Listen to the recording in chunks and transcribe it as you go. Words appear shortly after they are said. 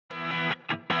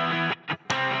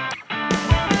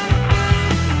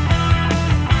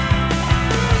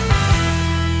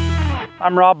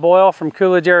I'm Rob Boyle from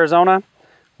Coolidge, Arizona.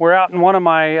 We're out in one of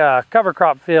my cover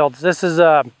crop fields. This is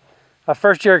a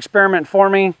first year experiment for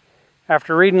me.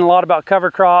 After reading a lot about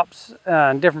cover crops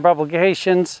and different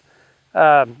publications,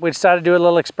 we decided to do a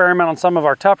little experiment on some of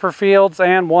our tougher fields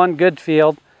and one good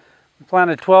field. We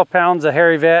planted 12 pounds of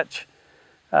hairy vetch.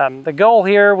 The goal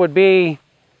here would be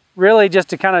really just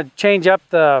to kind of change up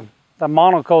the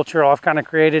monoculture I've kind of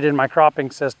created in my cropping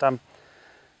system.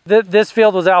 This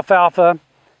field was alfalfa.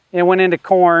 It went into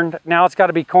corn. Now it's got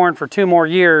to be corn for 2 more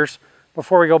years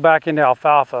before we go back into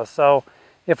alfalfa. So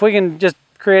if we can just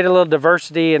create a little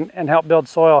diversity and help build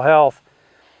soil health.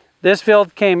 This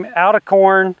field came out of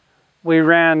corn. We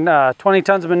ran 20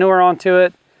 tons of manure onto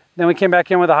it. Then we came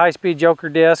back in with a high-speed joker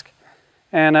disc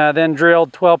and then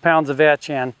drilled 12 pounds of vetch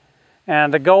in.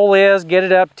 And the goal is get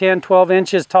it up 10, 12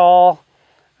 inches tall.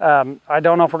 I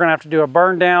don't know if we're gonna have to do a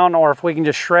burn down or if we can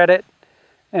just shred it.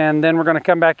 And then we're going to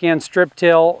come back in, strip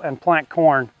till, and plant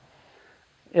corn.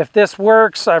 If this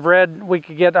works, I've read we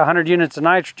could get 100 units of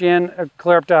nitrogen,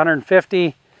 clear up to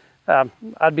 150.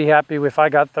 I'd be happy if I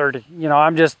got 30. You know,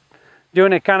 I'm just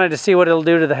doing it kind of to see what it'll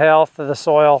do to the health of the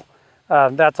soil.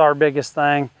 That's our biggest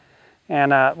thing.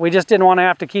 And we just didn't want to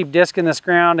have to keep disking this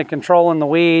ground and controlling the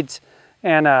weeds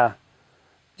and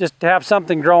just to have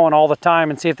something growing all the time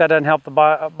and see if that doesn't help the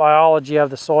biology of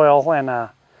the soil and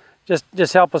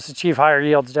just help us achieve higher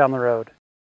yields down the road.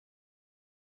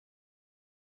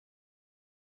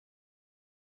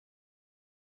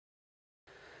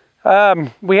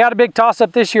 We had a big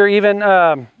toss-up this year, even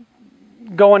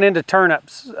going into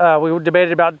turnips. We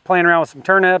debated about playing around with some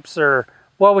turnips or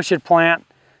what we should plant.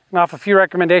 And off a few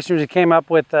recommendations, we came up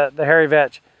with the hairy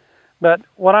vetch. But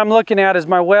what I'm looking at is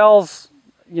my wells.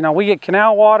 You know, we get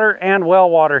canal water and well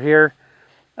water here.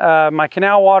 My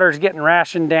canal water is getting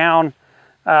rationed down.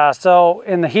 So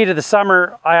in the heat of the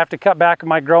summer, I have to cut back on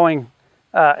my growing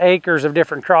acres of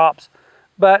different crops.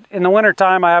 But in the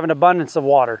wintertime, I have an abundance of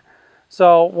water.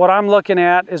 So what I'm looking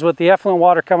at is with the effluent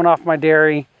water coming off my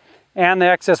dairy and the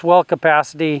excess well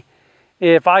capacity,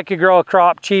 if I could grow a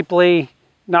crop cheaply,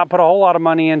 not put a whole lot of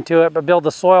money into it, but build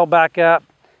the soil back up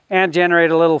and generate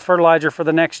a little fertilizer for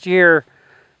the next year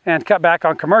and cut back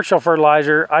on commercial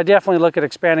fertilizer, I definitely look at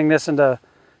expanding this into,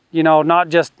 you know, not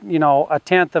just, you know,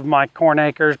 1/10 of my corn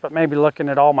acres, but maybe looking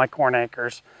at all my corn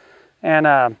acres.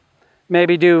 And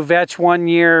maybe do vetch 1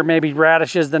 year, maybe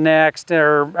radishes the next,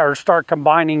 or start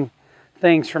combining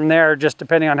things from there, just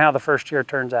depending on how the first year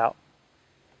turns out.